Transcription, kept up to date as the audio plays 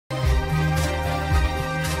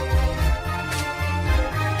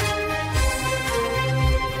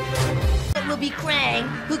be Krang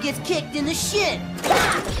who gets kicked in the shin.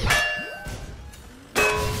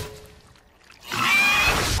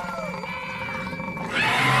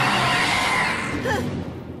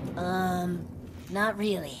 Not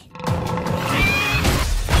really.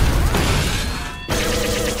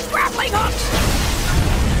 Grappling hooks!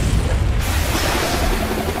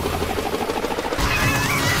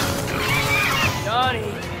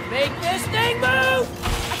 Johnny, make this thing move!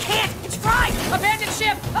 I can't! It's fried! Abandon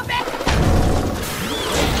ship! Abandon...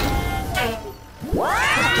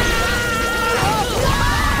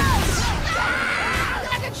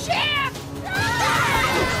 Abandon ship!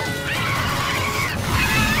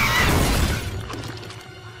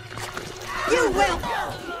 You will!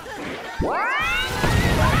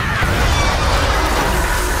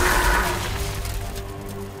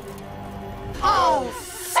 Oh,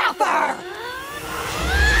 suffer!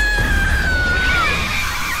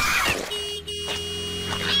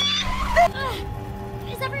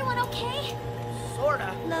 Is everyone okay?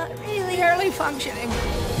 Sorta. Not really. Barely functioning.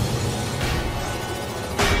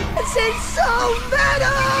 This is so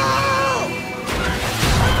metal!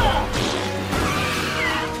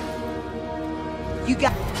 You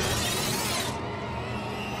got...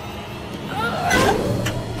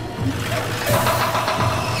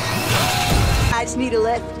 I just need a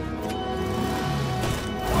lift.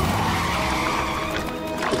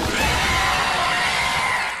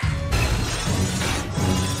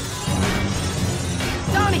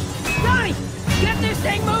 Donnie! Donnie! Get this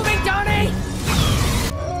thing moving, Donnie!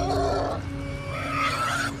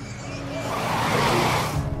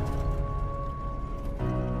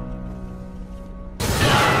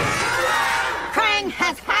 Krang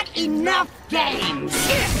has had enough games!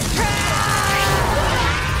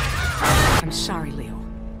 I'm sorry, Leo.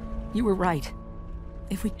 You were right.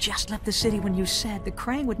 If we just left the city when you said, the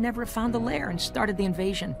Krang would never have found the lair and started the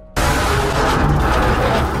invasion.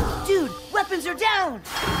 Dude, weapons are down!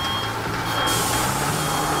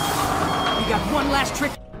 We got one last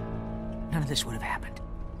trick. None of this would have happened.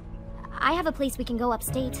 I have a place we can go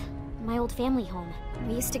upstate. My old family home.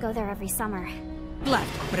 We used to go there every summer.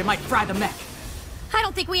 Left, but it might fry the mech. I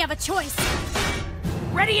don't think we have a choice.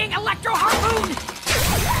 Readying electro harpoon!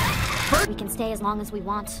 We can stay as long as we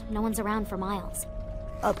want. No one's around for miles.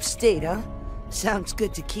 Upstate, huh? Sounds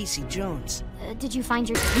good to Casey Jones. Did you find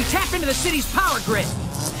your... We tapped into the city's power grid.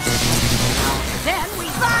 Then we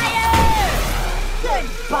fire!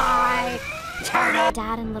 Goodbye, turtle!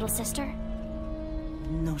 dad and little sister?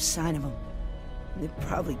 No sign of them. They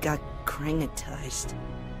probably got Krangitized.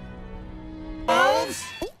 Wolves?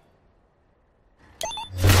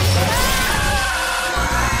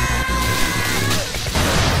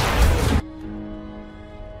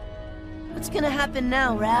 What's gonna happen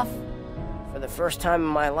now, Raph? For the first time in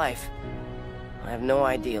my life, I have no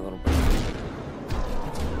idea, little brother.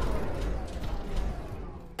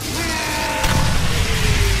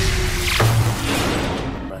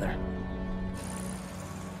 Brother.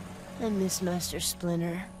 I miss Master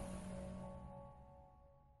Splinter.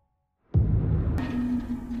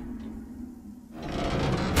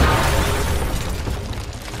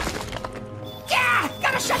 Yeah!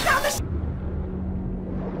 Gotta shut down this...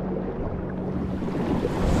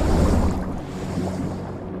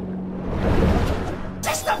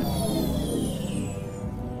 system!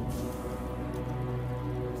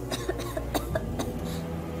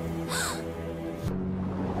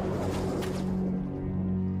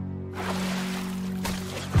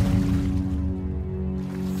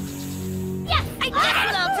 Yes! I did That's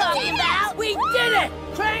what I'm talking about! We did it!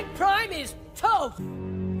 Krang Prime is toast!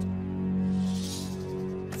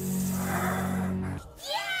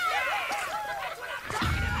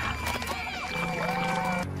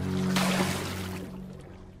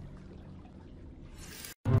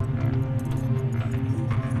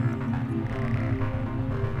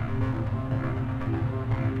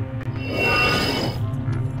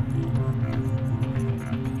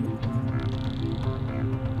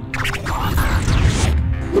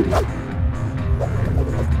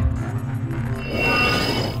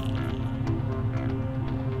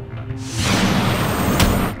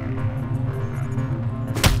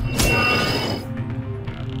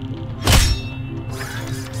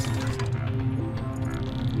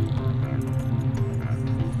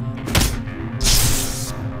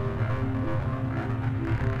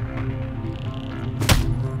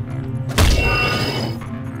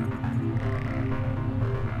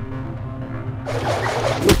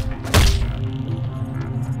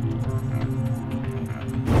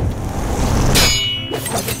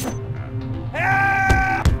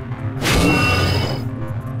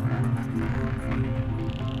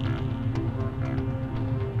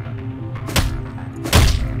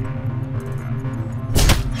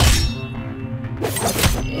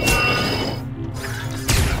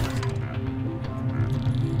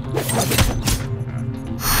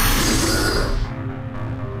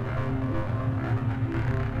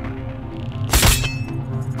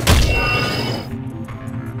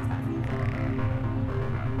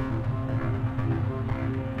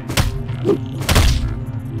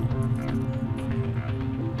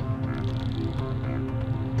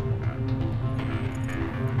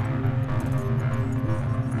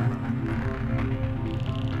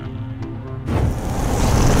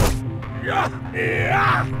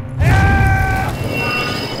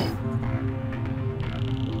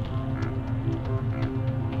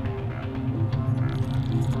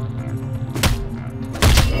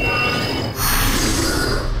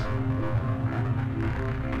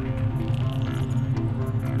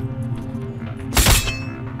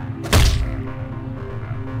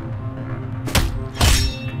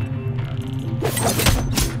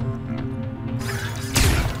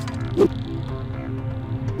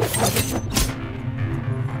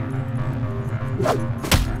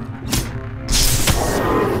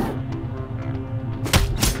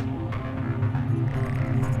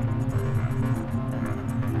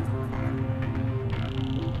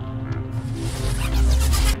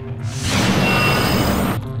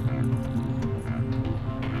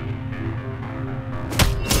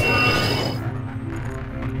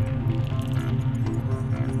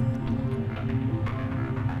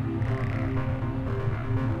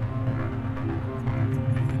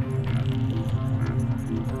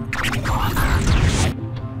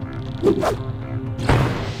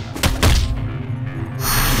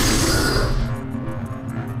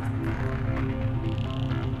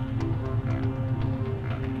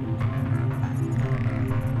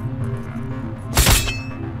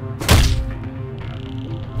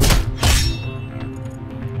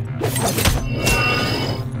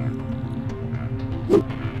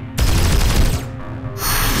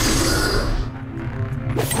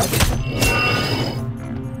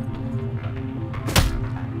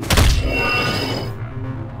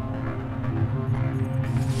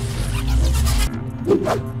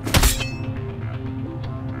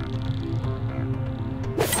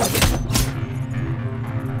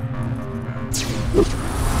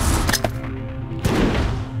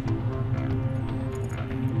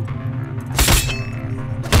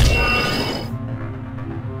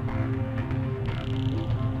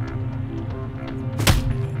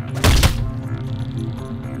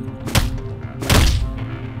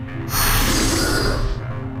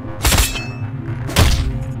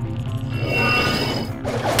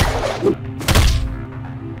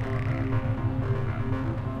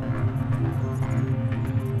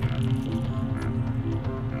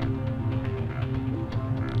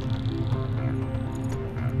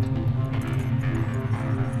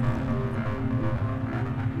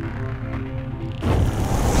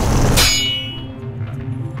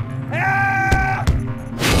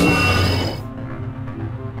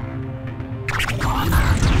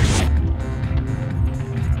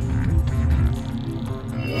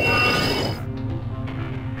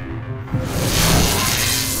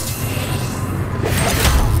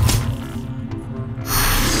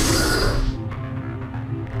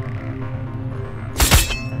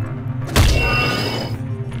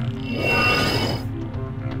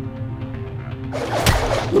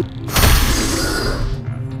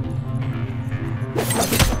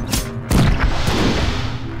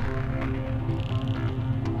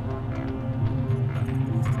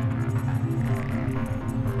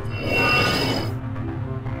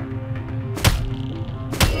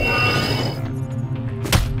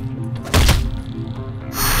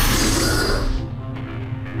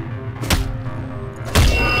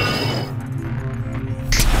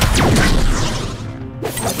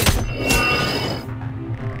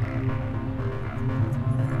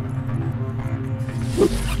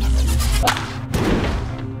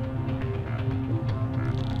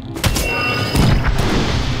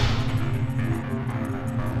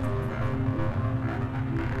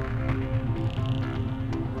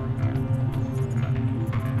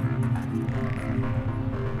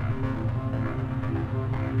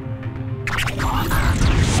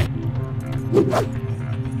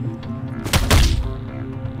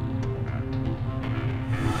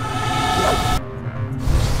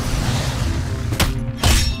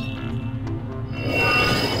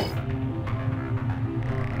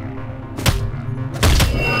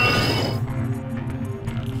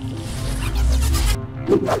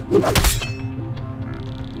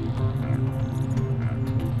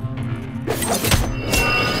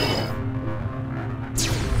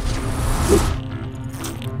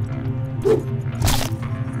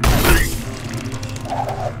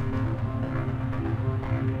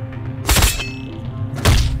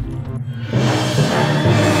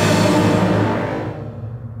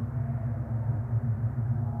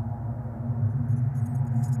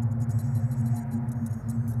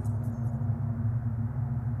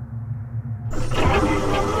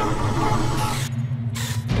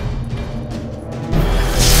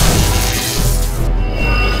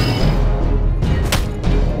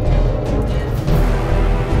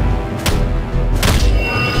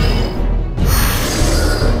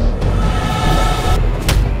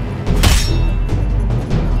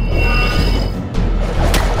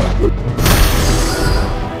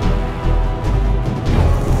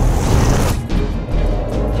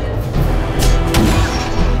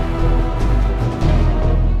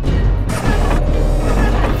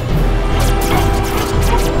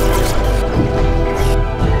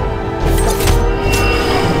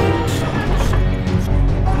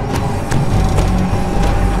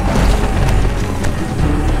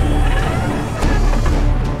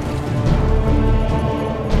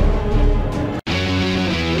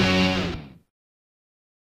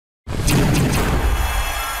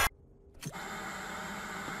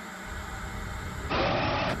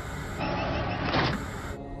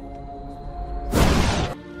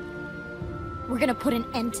 We're gonna put an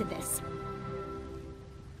end to this.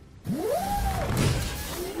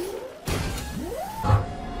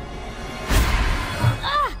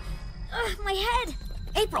 My head!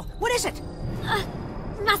 April, what is it?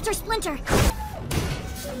 Master Splinter!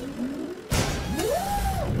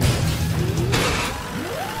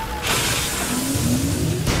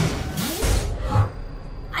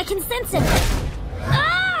 I can sense him!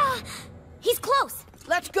 Ah! He's close!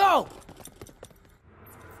 Let's go!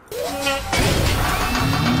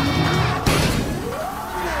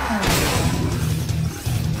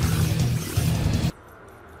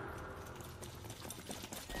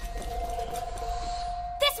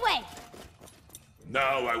 This way!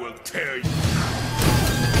 Now I will tear you.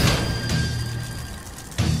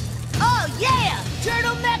 Oh yeah!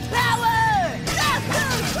 Turtleneck power!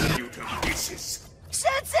 You to pieces.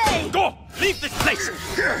 Sensei! Go! Leave this place!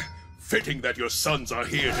 Fitting that your sons are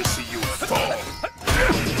here to see you fall.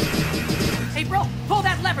 April, pull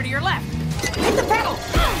that lever to your left. Hit the pedal!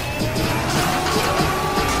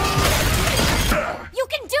 You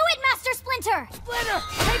can do it, Master Splinter! Splinter!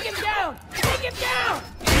 Take him down! Take him down!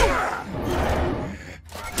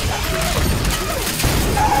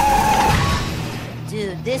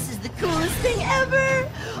 Dude, this is the coolest thing ever!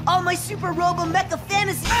 All my Super Robo Mecha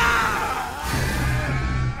fantasy.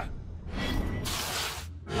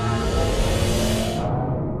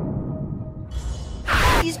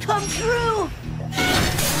 He's come true!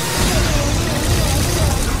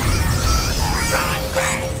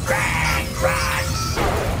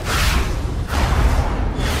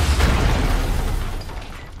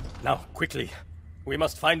 Now, quickly. We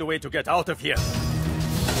must find a way to get out of here.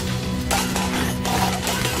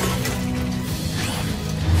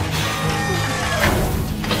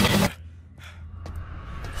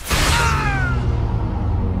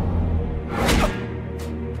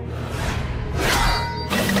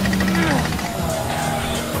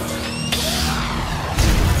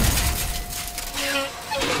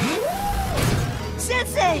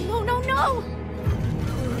 Sensei! No, no, no!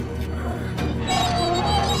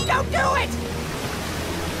 Don't do it!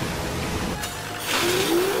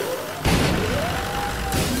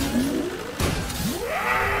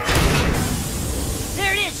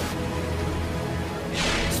 There it is!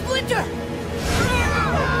 Splinter!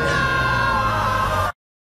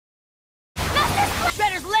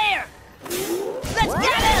 Shredder's lair! Let's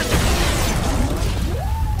get him!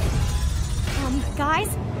 Guys?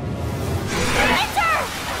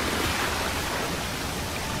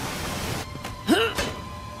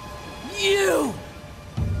 You!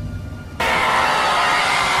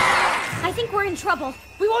 I think we're in trouble.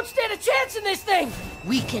 We won't stand a chance in this thing!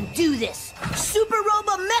 We can do this! Super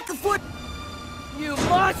Robo Mecha Force! You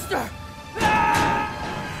monster!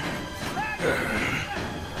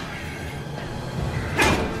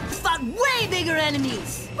 Fought way bigger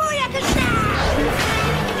enemies!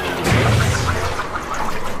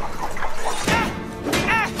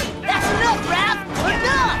 That's enough, Raph!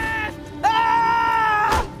 Enough!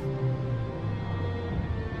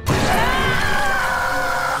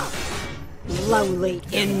 Lowly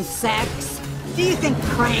insects. Do you think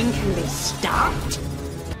Krang can be stopped?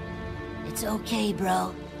 It's okay,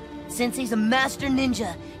 bro. Sensei's a master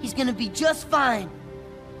ninja. He's gonna be just fine.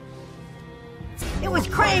 It was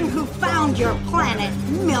Krang who found your planet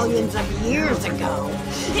millions of years ago.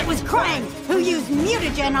 It was Krang who used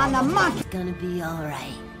mutagen on the monkey. It's gonna be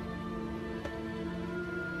alright.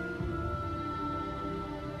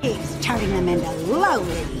 He's turning them into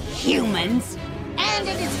lowly humans. And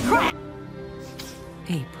it is Krang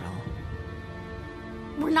April.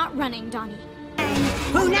 We're not running, Donnie.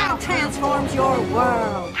 who now transforms your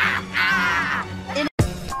world.